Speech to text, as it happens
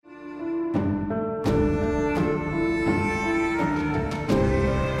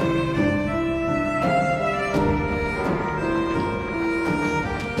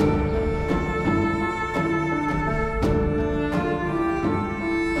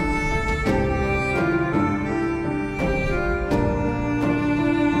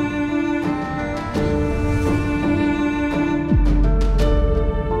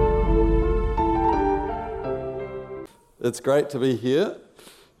It's great to be here.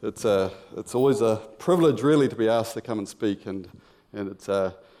 It's always a privilege, really, to be asked to come and speak, and it's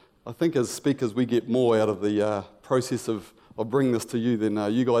I think as speakers we get more out of the process of bringing this to you than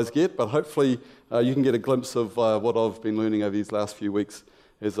you guys get. But hopefully you can get a glimpse of what I've been learning over these last few weeks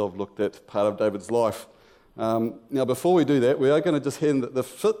as I've looked at part of David's life. Now, before we do that, we are going to just hand the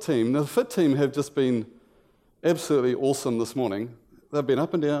FIT team. Now, the FIT team have just been absolutely awesome this morning. They've been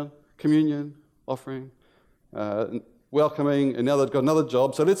up and down, communion, offering, welcoming, and now they've got another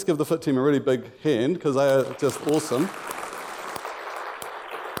job. So let's give the FIT team a really big hand because they are just awesome.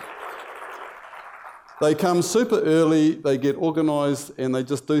 They come super early, they get organised, and they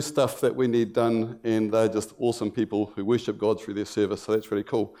just do stuff that we need done, and they're just awesome people who worship God through their service, so that's really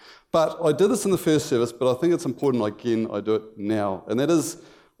cool. But I did this in the first service, but I think it's important, again, I do it now, and that is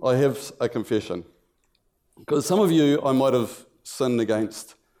I have a confession. Because some of you I might have sinned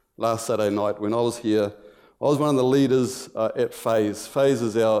against last Saturday night when I was here. I was one of the leaders at Phase. Phase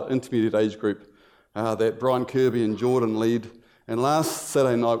is our intermediate age group that Brian Kirby and Jordan lead. And last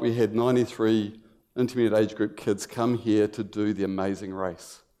Saturday night we had 93 intermediate age group kids come here to do the amazing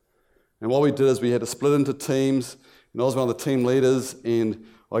race. And what we did is we had to split into teams, and I was one of the team leaders, and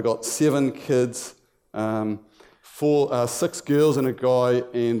I got 7 kids, 6 girls and a guy,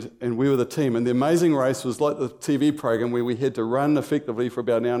 and we were the team. And the amazing race was like the TV program where we had to run effectively for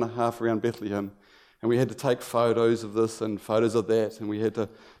about an hour and a half around Bethlehem. And we had to take photos of this and photos of that, and we had to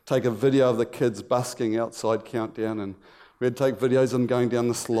take a video of the kids busking outside Countdown, and we had to take videos of them going down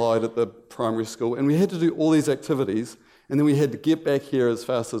the slide at the primary school, and we had to do all these activities, and then we had to get back here as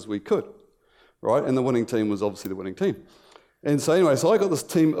fast as we could, right? And the winning team was obviously the winning team. And so anyway, so I got this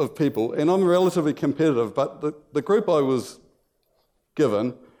team of people, and I'm relatively competitive, but the group I was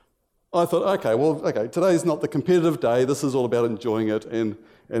given, I thought, okay, today's not the competitive day, this is all about enjoying it, and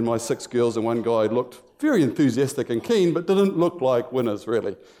my 6 girls and 1 guy looked very enthusiastic and keen, but didn't look like winners,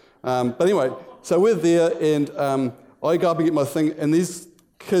 really. But anyway, so we're there, and I go up and get my thing, and these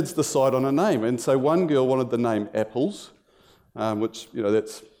kids decide on a name. And so one girl wanted the name Apples, which,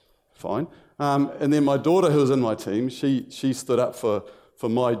 that's fine. And then my daughter, who was in my team, she stood up for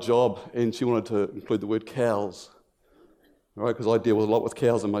my job, and she wanted to include the word cows, right? Because I deal with a lot with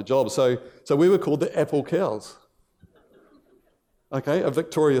cows in my job. So we were called the Apple Cows. Okay, a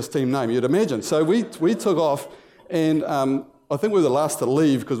victorious team name, you'd imagine. So we took off, and I think we were the last to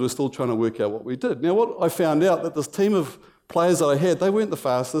leave because we're still trying to work out what we did. Now, what I found out that this team of players that I had, they weren't the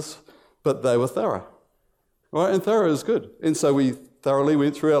fastest, but they were thorough, right? And thorough is good. And so we thoroughly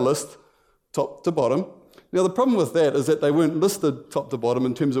went through our list, top to bottom. Now, the problem with that is that they weren't listed top to bottom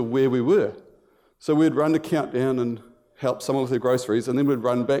in terms of where we were. So we'd run to Countdown and help someone with their groceries, and then we'd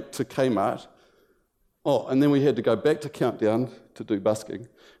run back to Kmart. Oh, and then we had to go back to Countdown to do busking.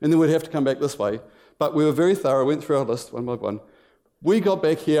 And then we'd have to come back this way. But we were very thorough, went through our list one by one. We got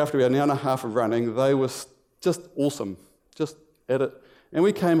back here after about an hour and a half of running. They were just awesome, just at it. And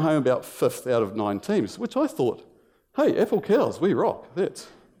we came home about 5th out of 9 teams, which I thought, hey, Apple Cows, we rock. That's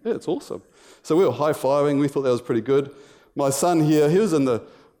awesome. So we were high-fiving. We thought that was pretty good. My son here, he was in the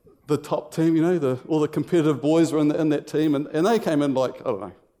top team, all the competitive boys were in that team, and they came in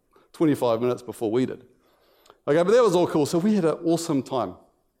 25 minutes before we did. Okay, but that was all cool. So we had an awesome time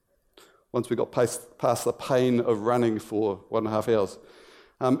once we got past the pain of running for 1.5 hours.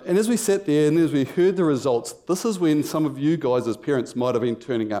 And as we sat there and as we heard the results, this is when some of you guys as parents might have been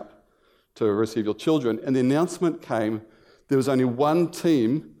turning up to receive your children. And the announcement came, there was only one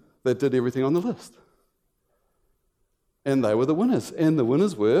team that did everything on the list. And they were the winners. And the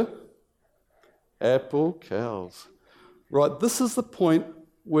winners were Apple Cows. Right, this is the point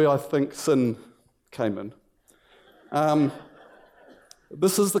where I think sin came in.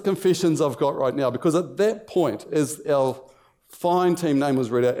 This is the confessions I've got right now, because at that point, as our fine team name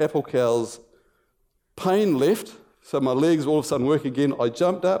was read out, Apple Cows, pain left, so my legs all of a sudden work again. I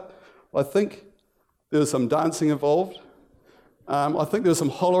jumped up. I think there was some dancing involved. I think there was some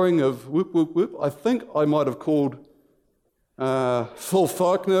hollering of whoop, whoop, whoop. I think I might have called Phil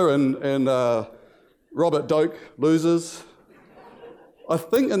Faulkner and Robert Doak losers. I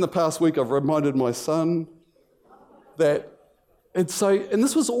think in the past week I've reminded my son that, and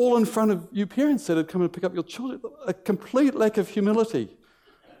this was all in front of you parents that had come and pick up your children, a complete lack of humility.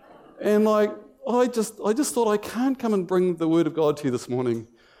 And I just thought, I can't come and bring the word of God to you this morning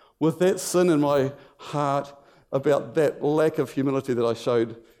with that sin in my heart about that lack of humility that I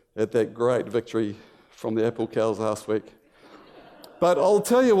showed at that great victory from the Apple Cows last week. But I'll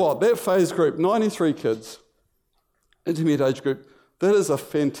tell you what, that Phase group, 93 kids, intermediate age group, that is a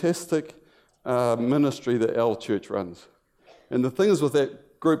fantastic ministry that our church runs. And the thing is with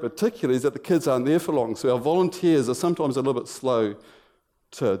that group particularly is that the kids aren't there for long. So our volunteers are sometimes a little bit slow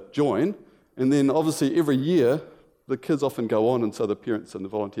to join. And then obviously every year, the kids often go on, and so the parents and the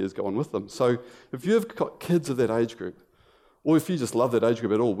volunteers go on with them. So if you've got kids of that age group, or if you just love that age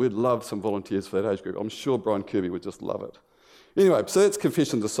group at all, we'd love some volunteers for that age group. I'm sure Brian Kirby would just love it. Anyway, so that's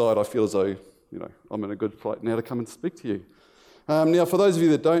confessions aside. I feel as though, I'm in a good place now to come and speak to you. Now, for those of you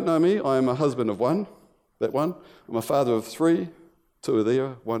that don't know me, I am a husband of one. I'm a father of 3. 2 are there,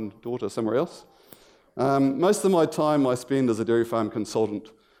 1 daughter somewhere else. Most of my time I spend as a dairy farm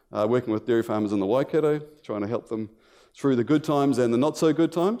consultant, working with dairy farmers in the Waikato, trying to help them through the good times and the not so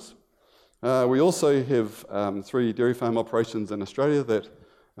good times. We also have 3 dairy farm operations in Australia that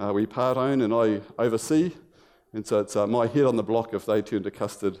we part own and I oversee. And so it's my head on the block if they turn to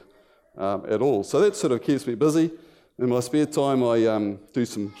custard at all. So that sort of keeps me busy. In my spare time, I do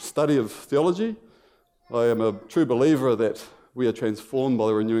some study of theology. I am a true believer that we are transformed by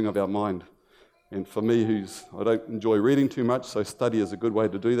the renewing of our mind. And for me, I don't enjoy reading too much, so study is a good way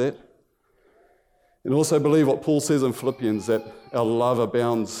to do that. And also believe what Paul says in Philippians, that our love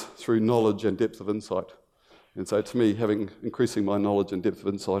abounds through knowledge and depth of insight. And so to me, increasing my knowledge and depth of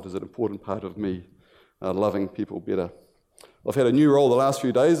insight is an important part of me loving people better. I've had a new role the last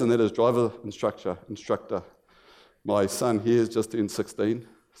few days, and that is driver instructor. My son here is just turned 16,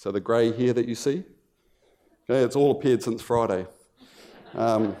 so the grey hair that you see, okay, it's all appeared since Friday.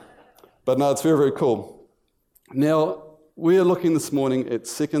 But no, it's very, very cool. Now, we are looking this morning at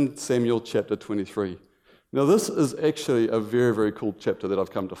 2 Samuel chapter 23. Now, this is actually a very, very cool chapter that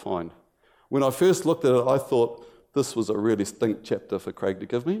I've come to find. When I first looked at it, I thought this was a really stink chapter for Craig to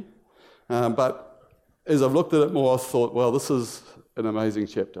give me. But as I've looked at it more, I thought, well, this is an amazing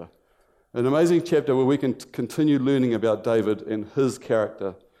chapter. An amazing chapter where we can continue learning about David and his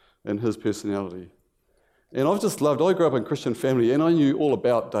character and his personality. And I've just loved, I grew up in a Christian family and I knew all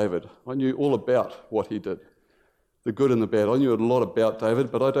about David. I knew all about what he did, the good and the bad. I knew a lot about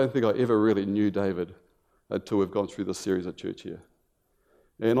David, but I don't think I ever really knew David until we've gone through this series at church here.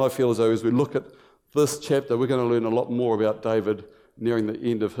 And I feel as though as we look at this chapter, we're going to learn a lot more about David nearing the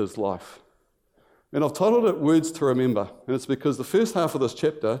end of his life. And I've titled it Words to Remember, and it's because the first half of this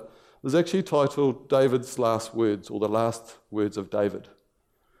chapter is actually titled David's Last Words, or the last words of David.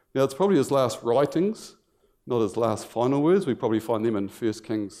 Now, it's probably his last writings, not his last final words. We probably find them in 1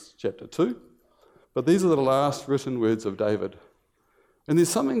 Kings chapter 2. But these are the last written words of David. And there's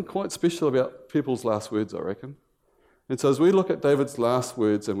something quite special about people's last words, I reckon. And so as we look at David's last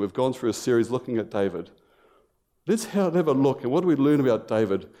words, and we've gone through a series looking at David, let's have a look. And what do we learn about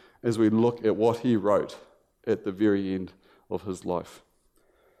David as we look at what he wrote at the very end of his life?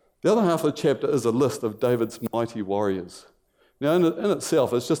 The other half of the chapter is a list of David's mighty warriors. Now, in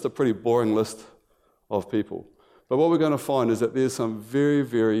itself, it's just a pretty boring list of people. But what we're going to find is that there's some very,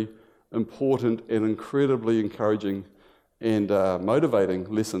 very important and incredibly encouraging and motivating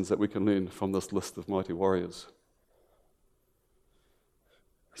lessons that we can learn from this list of mighty warriors.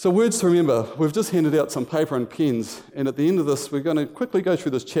 So, words to remember. We've just handed out some paper and pens, and at the end of this, we're going to quickly go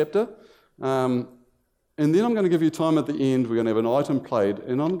through this chapter. And then I'm going to give you time at the end. We're going to have an item played,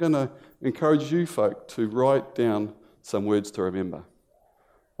 and I'm going to encourage you folk to write down some words to remember.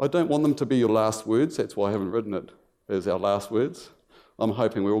 I don't want them to be your last words. That's why I haven't written it as our last words. I'm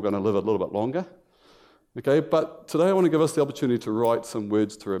hoping we're all going to live a little bit longer. Okay, but today I want to give us the opportunity to write some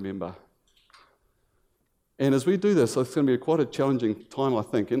words to remember. And as we do this, it's going to be quite a challenging time, I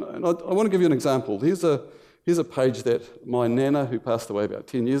think. And I want to give you an example. Here's a page that my nana, who passed away about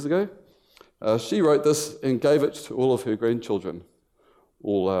 10 years ago, she wrote this and gave it to all of her grandchildren.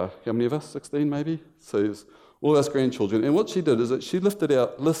 All, how many of us? 16 maybe? So there's all of us grandchildren. And what she did is that she listed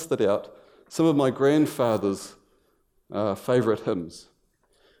out some of my grandfather's favourite hymns.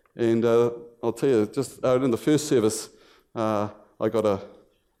 And I'll tell you, just in the first service, I got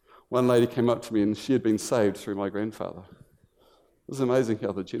one lady came up to me and she had been saved through my grandfather. It's amazing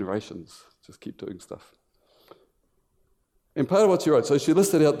how the generations just keep doing stuff. And part of what she wrote, so she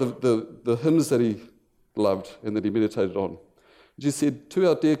listed out the hymns that he loved and that he meditated on. She said, to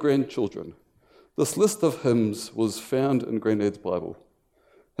our dear grandchildren, this list of hymns was found in Granddad's Bible.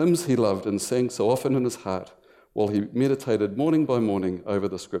 Hymns he loved and sang so often in his heart while he meditated morning by morning over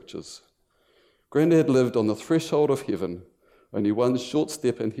the scriptures. Granddad lived on the threshold of heaven, only one short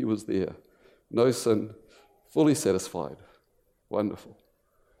step and he was there. No sin, fully satisfied. Wonderful.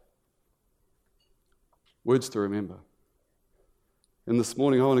 Words to remember. And this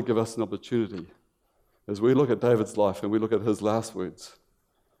morning I want to give us an opportunity as we look at David's life and we look at his last words.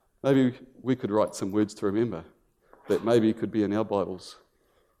 Maybe we could write some words to remember that maybe could be in our Bibles.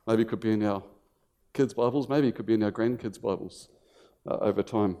 Maybe it could be in our kids' Bibles. Maybe it could be in our grandkids' Bibles. over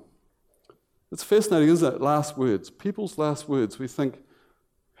time. It's fascinating, isn't it? Last words. People's last words. We think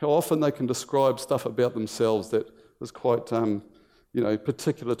how often they can describe stuff about themselves that is quite,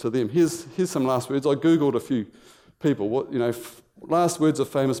 particular to them. Here's some last words. I Googled a few people, last words of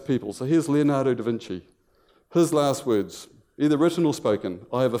famous people. So here's Leonardo da Vinci. His last words, either written or spoken: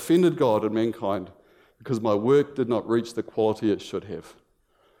 "I have offended God and mankind because my work did not reach the quality it should have."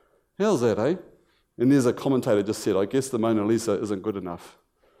 How's that, eh? And there's a commentator just said, "I guess the Mona Lisa isn't good enough."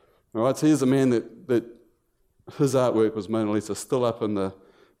 All right, so here's a man that his artwork was Mona Lisa, still up in the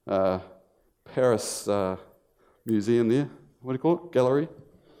Paris museum there. What do you call it? Gallery.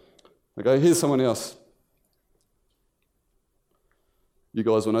 Okay, here's someone else. You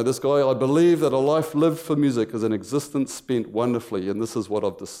guys will know this guy. "I believe that a life lived for music is an existence spent wonderfully, and this is what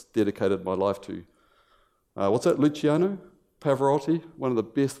I've just dedicated my life to." What's that? Luciano Pavarotti, one of the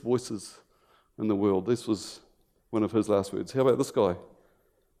best voices in the world. This was one of his last words. How about this guy?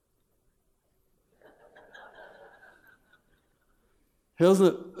 Isn't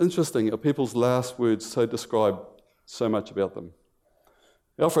it interesting how people's last words so describe so much about them?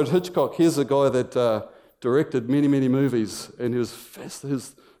 Alfred Hitchcock, here's a guy that directed many, many movies, and his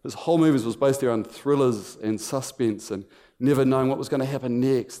whole movies was based around thrillers and suspense and never knowing what was going to happen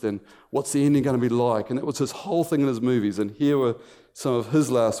next and what's the ending going to be like. And that was his whole thing in his movies. And here were some of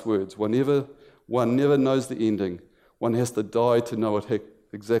his last words. One never knows the ending. One has to die to know what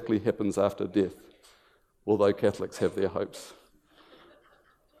exactly happens after death, although Catholics have their hopes.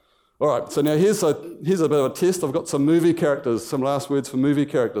 All right, so now here's a bit of a test. I've got some movie characters, some last words for movie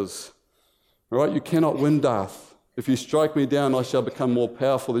characters. All right, "You cannot win, Darth. If you strike me down, I shall become more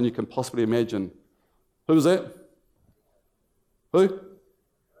powerful than you can possibly imagine." Who was that? Who?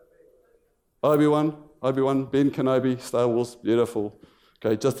 Obi-Wan, Ben Kenobi, Star Wars, beautiful.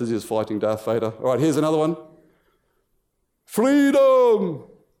 Okay, just as he was fighting Darth Vader. All right, here's another one. "Freedom!"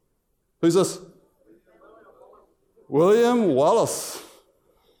 Who's this? William Wallace.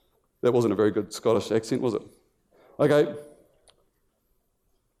 That wasn't a very good Scottish accent, was it? Okay.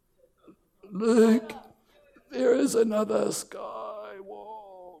 "Luke, there is another Skywalker."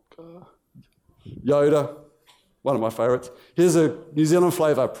 Yoda, one of my favourites. Here's a New Zealand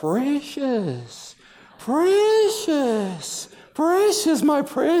flavour. "Precious, precious, precious, my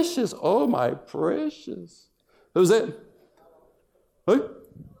precious. Oh, my precious." Who's that? Who?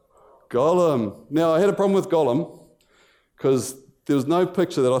 Gollum. Now, I had a problem with Gollum because there was no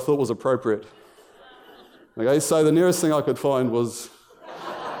picture that I thought was appropriate. Okay, so the nearest thing I could find was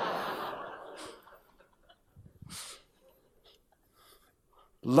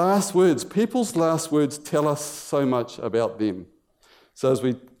last words. People's last words tell us so much about them. So as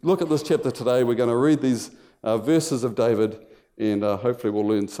we look at this chapter today, we're going to read these verses of David, and hopefully we'll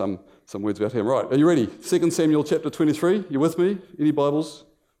learn some words about him. Right, are you ready? 2 Samuel chapter 23. You with me? Any Bibles?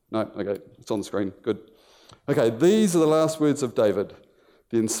 No? Okay, it's on the screen. Good. Okay, these are the last words of David,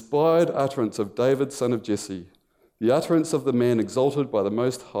 the inspired utterance of David, son of Jesse, the utterance of the man exalted by the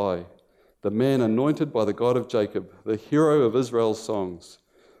Most High, the man anointed by the God of Jacob, the hero of Israel's songs.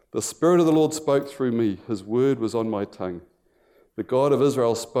 "The Spirit of the Lord spoke through me, his word was on my tongue. The God of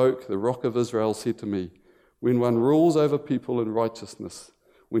Israel spoke, the Rock of Israel said to me, when one rules over people in righteousness,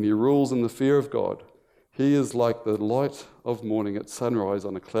 when he rules in the fear of God, he is like the light of morning at sunrise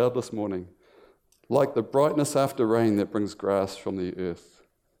on a cloudless morning, like the brightness after rain that brings grass from the earth.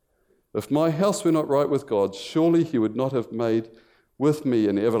 If my house were not right with God, surely he would not have made with me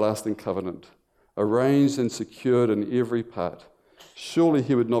an everlasting covenant, arranged and secured in every part. Surely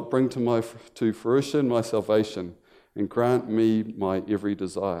he would not bring to fruition my salvation and grant me my every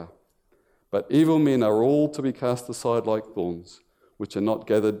desire. But evil men are all to be cast aside like thorns, which are not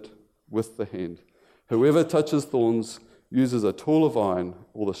gathered with the hand. Whoever touches thorns uses a tool of iron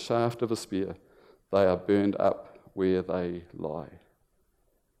or the shaft of a spear. They are burned up where they lie."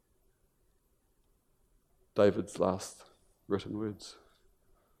 David's last written words.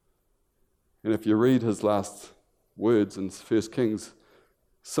 And if you read his last words in 1 Kings,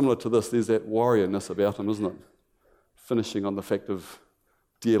 similar to this, there's that warriorness about him, isn't it? Finishing on the fact of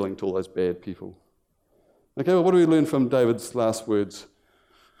dealing to all those bad people. Okay, well, what do we learn from David's last words?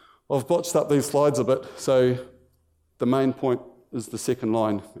 I've botched up these slides a bit, so the main point is the second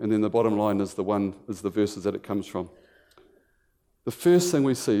line, and then the bottom line is the verses that it comes from. The first thing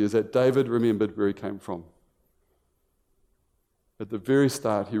we see is that David remembered where he came from. At the very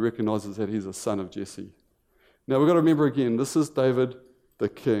start, he recognizes that he's a son of Jesse. Now, we've got to remember again, this is David the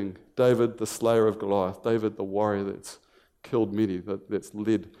king, David the slayer of Goliath, David the warrior that's killed many, that's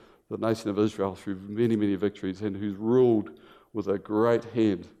led the nation of Israel through many, many victories, and who's ruled with a great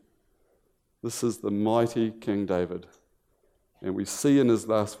hand. This is the mighty King David. And we see in his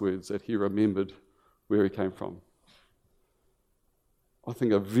last words that he remembered where he came from. I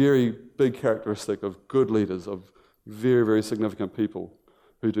think a very big characteristic of good leaders, of very, very significant people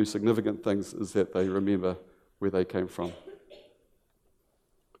who do significant things, is that they remember where they came from.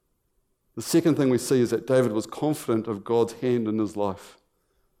 The second thing we see is that David was confident of God's hand in his life.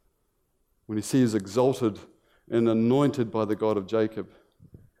 When he sees exalted and anointed by the God of Jacob,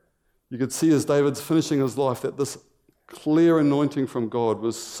 you could see as David's finishing his life that this clear anointing from God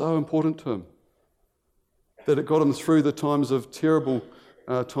was so important to him, that it got him through the times of terrible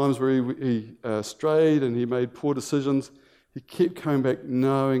times where he strayed and he made poor decisions. He kept coming back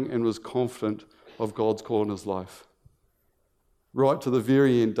knowing and was confident of God's call in his life. Right to the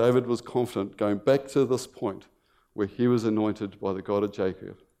very end, David was confident, going back to this point where he was anointed by the God of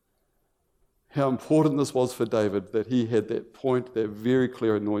Jacob. How important this was for David that he had that point, that very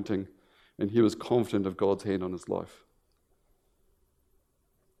clear anointing, and he was confident of God's hand on his life.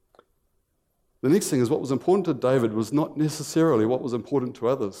 The next thing is what was important to David was not necessarily what was important to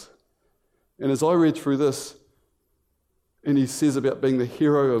others. And as I read through this, and he says about being the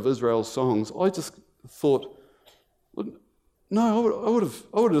hero of Israel's songs, I just thought, no, I would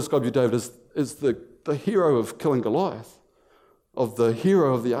have described you, David, as the hero of killing Goliath, of the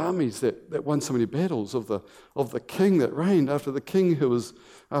hero of the armies that won so many battles, of the king that reigned, after the king who was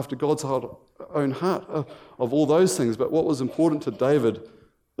after God's own heart, of all those things. But what was important to David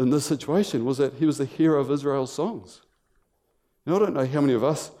in this situation was that he was the hero of Israel's songs. Now, I don't know how many of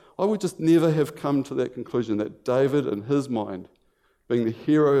us, I would just never have come to that conclusion that David, in his mind, being the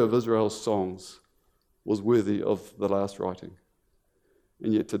hero of Israel's songs, was worthy of the last writing.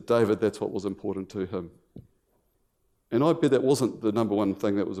 And yet to David, that's what was important to him. And I bet that wasn't the number one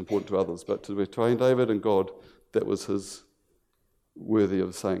thing that was important to others, but to between David and God, that was his worthy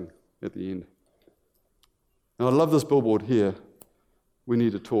of saying at the end. And I love this billboard here. We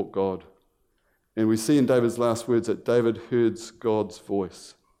need to talk God. And we see in David's last words that David heard God's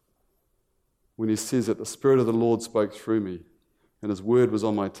voice when he says that the Spirit of the Lord spoke through me and his word was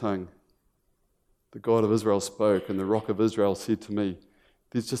on my tongue. The God of Israel spoke and the Rock of Israel said to me.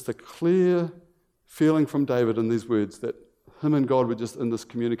 There's just a clear feeling from David in these words that him and God were just in this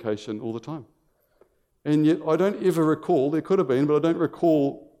communication all the time. And yet I don't ever recall, there could have been, but I don't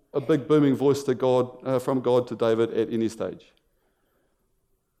recall a big booming voice to God, from God to David at any stage.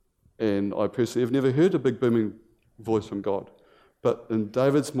 And I personally have never heard a big booming voice from God. But in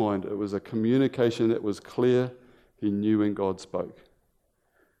David's mind, it was a communication that was clear. He knew when God spoke.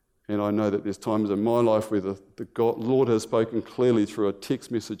 And I know that there's times in my life where the Lord has spoken clearly through a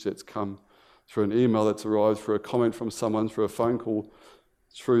text message that's come, through an email that's arrived, through a comment from someone, through a phone call,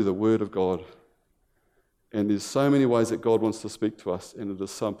 through the Word of God. And there's so many ways that God wants to speak to us, and it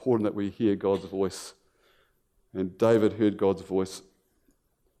is so important that we hear God's voice. And David heard God's voice.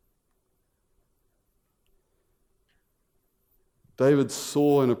 David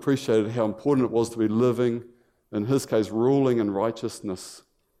saw and appreciated how important it was to be living, in his case, ruling in righteousness.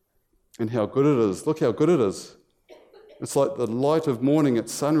 And how good it is. Look how good it is. It's like the light of morning at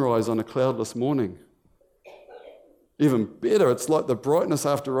sunrise on a cloudless morning. Even better, it's like the brightness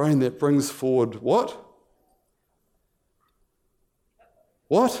after rain that brings forward what?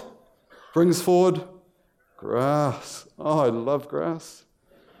 What? Brings forward grass. Oh, I love grass.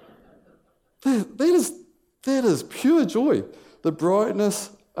 That is pure joy. The brightness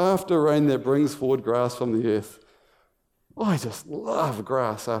after rain that brings forward grass from the earth. I just love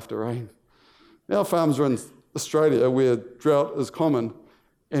grass after rain. Our farms are in Australia where drought is common,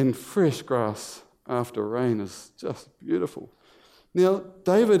 and fresh grass after rain is just beautiful. Now,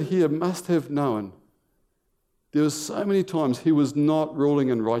 David here must have known there were so many times he was not ruling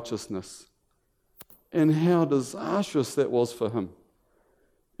in righteousness, and how disastrous that was for him.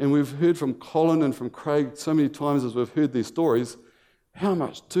 And we've heard from Colin and from Craig so many times as we've heard these stories, how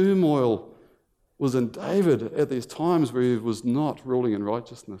much turmoil was in David at these times where he was not ruling in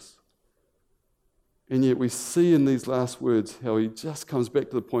righteousness. And yet we see in these last words how he just comes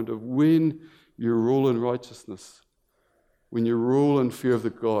back to the point of when you rule in righteousness, when you rule in fear of the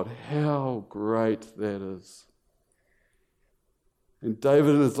God, how great that is. And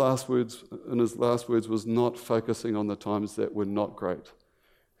David in his last words was not focusing on the times that were not great.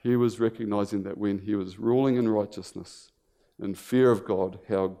 He was recognizing that when he was ruling in righteousness, in fear of God,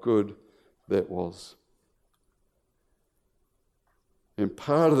 how good that was. And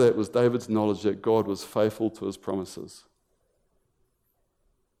part of that was David's knowledge that God was faithful to his promises.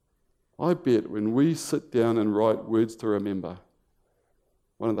 I bet when we sit down and write words to remember,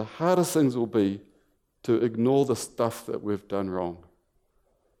 one of the hardest things will be to ignore the stuff that we've done wrong,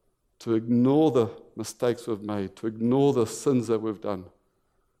 to ignore the mistakes we've made, to ignore the sins that we've done,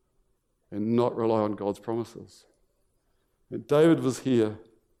 and not rely on God's promises. And David was here,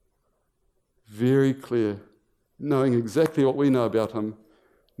 very clear, knowing exactly what we know about him,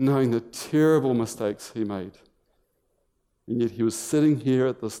 knowing the terrible mistakes he made. And yet he was sitting here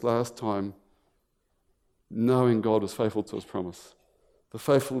at this last time, knowing God was faithful to his promise,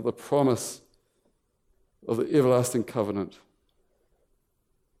 the promise of the everlasting covenant.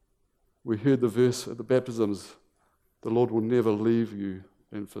 We heard the verse at the baptisms, the Lord will never leave you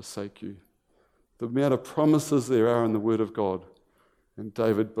and forsake you. The amount of promises there are in the Word of God. And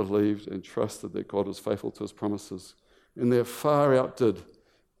David believed and trusted that God was faithful to his promises. And that far outdid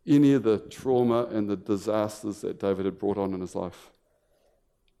any of the trauma and the disasters that David had brought on in his life.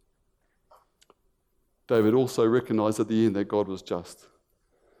 David also recognized at the end that God was just.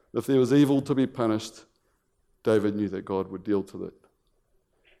 If there was evil to be punished, David knew that God would deal with it.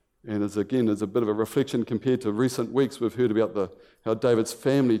 And as a bit of a reflection compared to recent weeks, we've heard about how David's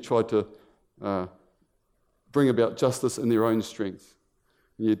family tried to bring about justice in their own strength.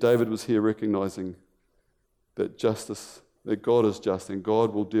 And yet David was here recognizing that God is just, and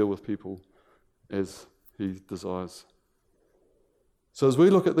God will deal with people as he desires. So as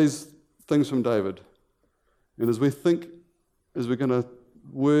we look at these things from David, and as we think, as we're going to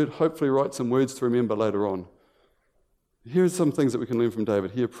hopefully write some words to remember later on, here are some things that we can learn from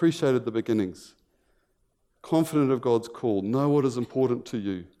David. He appreciated the beginnings, confident of God's call, know what is important to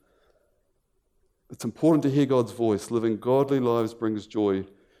you. It's important to hear God's voice. Living godly lives brings joy.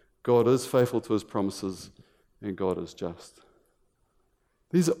 God is faithful to his promises, and God is just.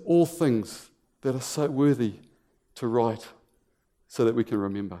 These are all things that are so worthy to write so that we can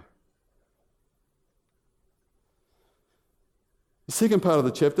remember. The second part of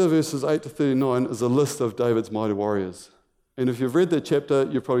the chapter, verses 8 to 39, is a list of David's mighty warriors. And if you've read that chapter,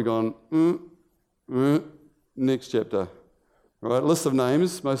 you've probably gone, next chapter. Right? A list of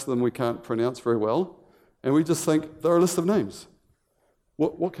names, most of them we can't pronounce very well, and we just think they're a list of names.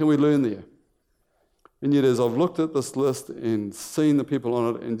 What can we learn there? And yet as I've looked at this list and seen the people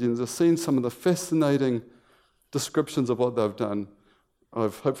on it, and just seen some of the fascinating descriptions of what they've done,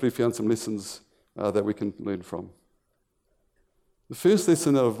 I've hopefully found some lessons that we can learn from. The first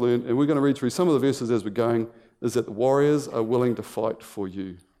lesson that I've learned, and we're going to read through some of the verses as we're going, is that the warriors are willing to fight for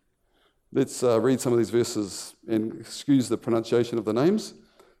you. Let's read some of these verses and excuse the pronunciation of the names.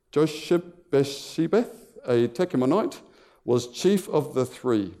 Josheb-Bashebeth, a Tekomonite, was chief of the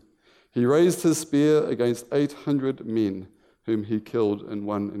three. He raised his spear against 800 men, whom he killed in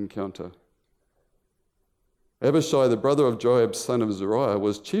one encounter. Abishai, the brother of Joab, son of Zeruiah,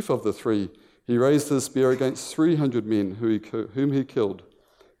 was chief of the three. He raised his spear against 300 men, whom he killed,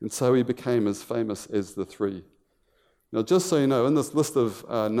 and so he became as famous as the three. Now, just so you know, in this list of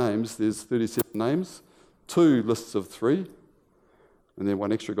names, there's 37 names, 2 lists of 3, and then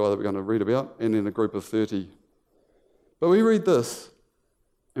one extra guy that we're going to read about, and then a group of 30. But we read this,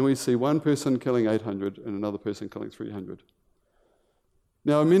 and we see one person killing 800 and another person killing 300.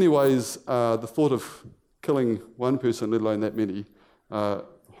 Now, in many ways, the thought of killing one person, let alone that many,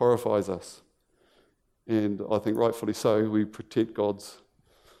 horrifies us. And I think rightfully so, we protect God's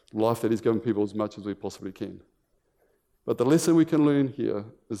life that he's given people as much as we possibly can. But the lesson we can learn here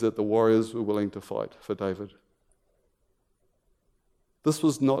is that the warriors were willing to fight for David. This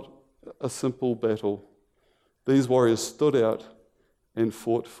was not a simple battle. These warriors stood out and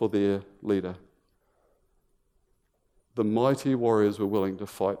fought for their leader. The mighty warriors were willing to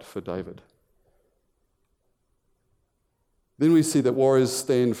fight for David. Then we see that warriors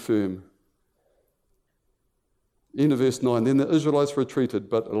stand firm. End of verse 9, then the Israelites retreated,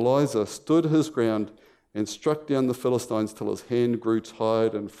 but Elisha stood his ground and struck down the Philistines till his hand grew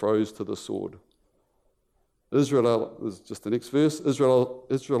tired and froze to the sword. Israel, this is just the next verse,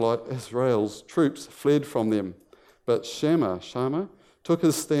 Israel's troops fled from them, but Shammah took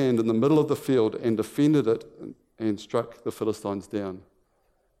his stand in the middle of the field and defended it and struck the Philistines down.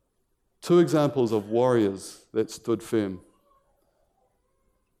 2 examples of warriors that stood firm.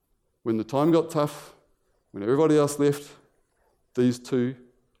 When the time got tough, when everybody else left, these 2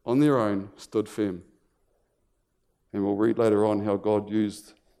 on their own stood firm. And we'll read later on how God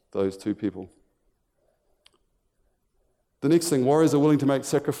used those 2 people. The next thing, warriors are willing to make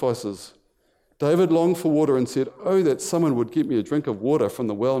sacrifices. David longed for water and said, "Oh, that someone would get me a drink of water from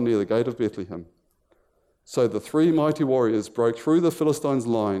the well near the gate of Bethlehem." So the 3 mighty warriors broke through the Philistines'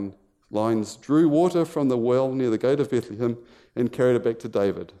 lines, drew water from the well near the gate of Bethlehem, and carried it back to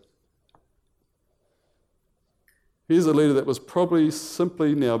David. Here's a leader that was probably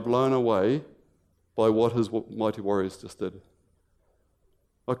simply now blown away by what his mighty warriors just did.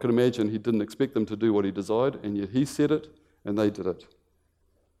 I could imagine he didn't expect them to do what he desired, and yet he said it, and they did it.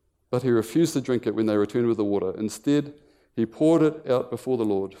 But he refused to drink it when they returned with the water. Instead, he poured it out before the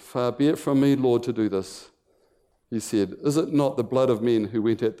Lord. Far be it from me, Lord, to do this. He said, is it not the blood of men who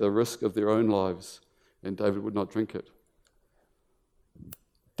went at the risk of their own lives? And David would not drink it.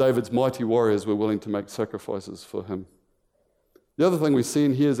 David's mighty warriors were willing to make sacrifices for him. The other thing we see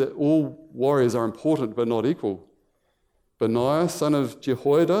in here is that all warriors are important but not equal. Benaiah, son of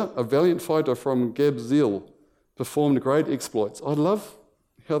Jehoiada, a valiant fighter from Gabzeel, performed great exploits. I love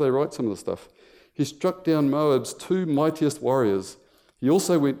how they write some of the stuff. He struck down Moab's 2 mightiest warriors. He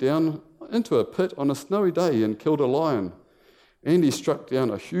also went down into a pit on a snowy day and killed a lion. And he struck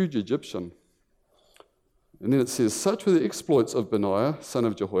down a huge Egyptian. And then it says, such were the exploits of Benaiah, son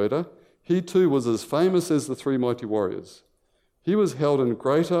of Jehoiada. He too was as famous as the 3 mighty warriors. He was held in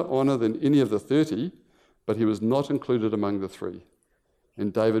greater honor than any of the 30, but he was not included among the 3.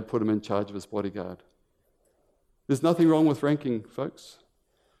 And David put him in charge of his bodyguard. There's nothing wrong with ranking, folks.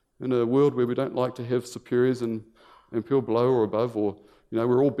 In a world where we don't like to have superiors and people below or above, or,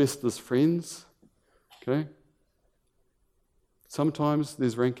 we're all best as friends, okay? Sometimes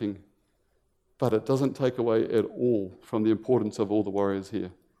there's ranking, but it doesn't take away at all from the importance of all the warriors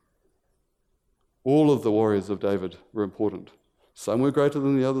here. All of the warriors of David were important. Some were greater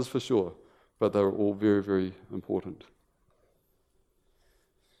than the others for sure, but they were all very, very important.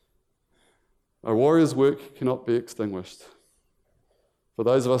 A warrior's work cannot be extinguished. For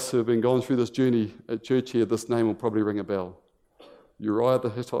those of us who have been going through this journey at church here, this name will probably ring a bell. Uriah the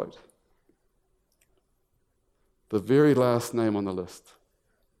Hittite. The very last name on the list.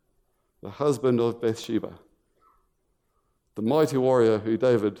 The husband of Bathsheba. The mighty warrior who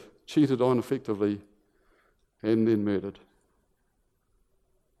David cheated on effectively and then murdered.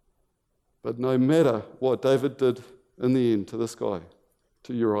 But no matter what David did in the end to this guy,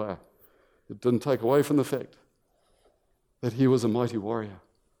 to Uriah, it didn't take away from the fact that he was a mighty warrior.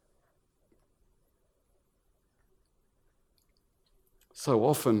 So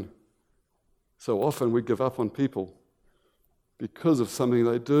often we give up on people because of something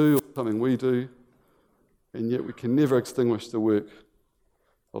they do or something we do, and yet we can never extinguish the work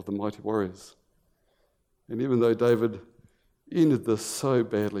of the mighty warriors. And even though David ended this so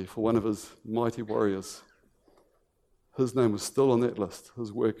badly for one of his mighty warriors, his name was still on that list.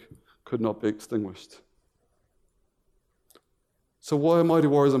 His work could not be extinguished. So why are mighty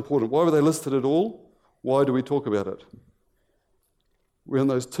warriors important? Why were they listed at all? Why do we talk about it? We're in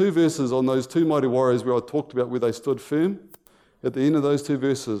those 2 verses on those 2 mighty warriors where I talked about where they stood firm. At the end of those 2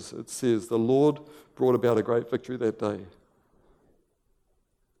 verses, it says, the Lord brought about a great victory that day.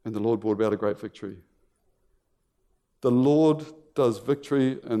 And the Lord brought about a great victory. The Lord does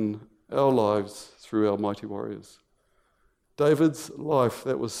victory in our lives through our mighty warriors. David's life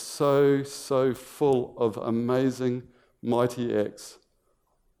that was so full of amazing, mighty acts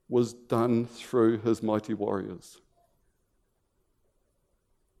was done through his mighty warriors.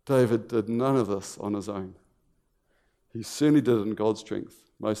 David did none of this on his own. He certainly did it in God's strength,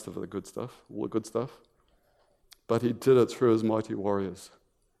 most of the good stuff, all the good stuff, but he did it through his mighty warriors.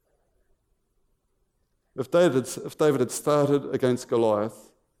 If David had started against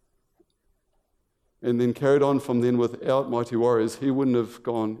Goliath and then carried on from then without mighty warriors, he wouldn't have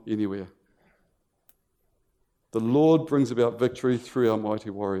gone anywhere. The Lord brings about victory through our mighty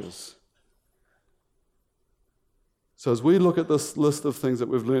warriors. So as we look at this list of things that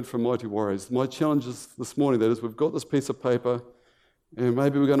we've learned from mighty warriors, my challenge is this morning, that is, we've got this piece of paper and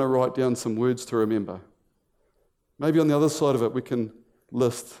maybe we're going to write down some words to remember. Maybe on the other side of it we can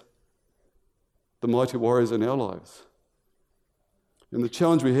list the mighty warriors in our lives. And the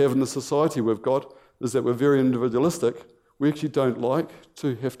challenge we have in the society we've got is that we're very individualistic. We actually don't like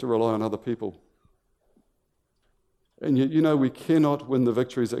to have to rely on other people. And yet, we cannot win the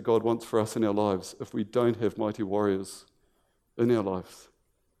victories that God wants for us in our lives if we don't have mighty warriors in our lives.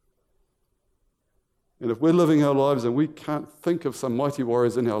 And if we're living our lives and we can't think of some mighty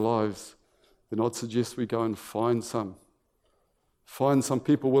warriors in our lives, then I'd suggest we go and find some. Find some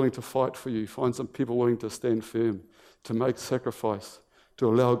people willing to fight for you. Find some people willing to stand firm, to make sacrifice, to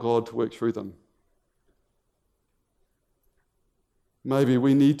allow God to work through them. Maybe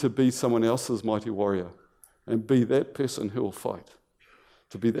we need to be someone else's mighty warrior and be that person who will fight,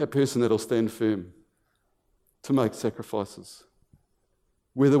 to be that person that will stand firm, to make sacrifices.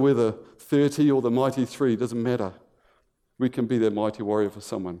 Whether we're the 30 or the mighty 3, doesn't matter. We can be that mighty warrior for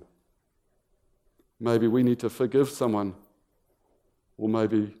someone. Maybe we need to forgive someone, or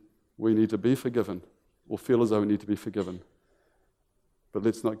maybe we need to be forgiven, or feel as though we need to be forgiven. But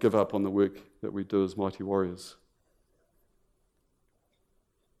let's not give up on the work that we do as mighty warriors.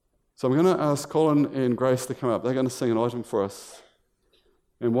 So I'm going to ask Colin and Grace to come up. They're going to sing an item for us.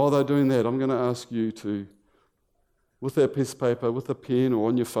 And while they're doing that, I'm going to ask you to, with that piece of paper, with a pen or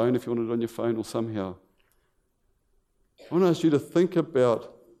on your phone, if you want it on your phone or somehow, I want to ask you to think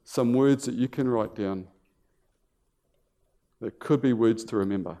about some words that you can write down that could be words to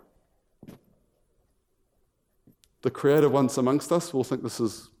remember. The creative ones amongst us will think this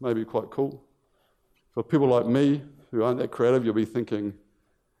is maybe quite cool. For people like me who aren't that creative, you'll be thinking,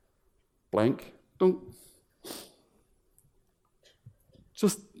 blank, dunk.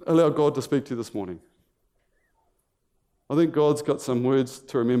 Just allow God to speak to you this morning. I think God's got some words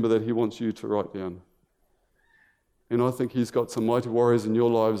to remember that he wants you to write down. And I think he's got some mighty warriors in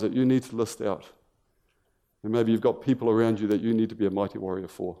your lives that you need to list out. And maybe you've got people around you that you need to be a mighty warrior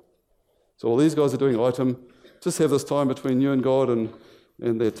for. So while these guys are doing item, just have this time between you and God and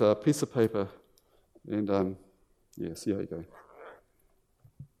that piece of paper. And see how you go.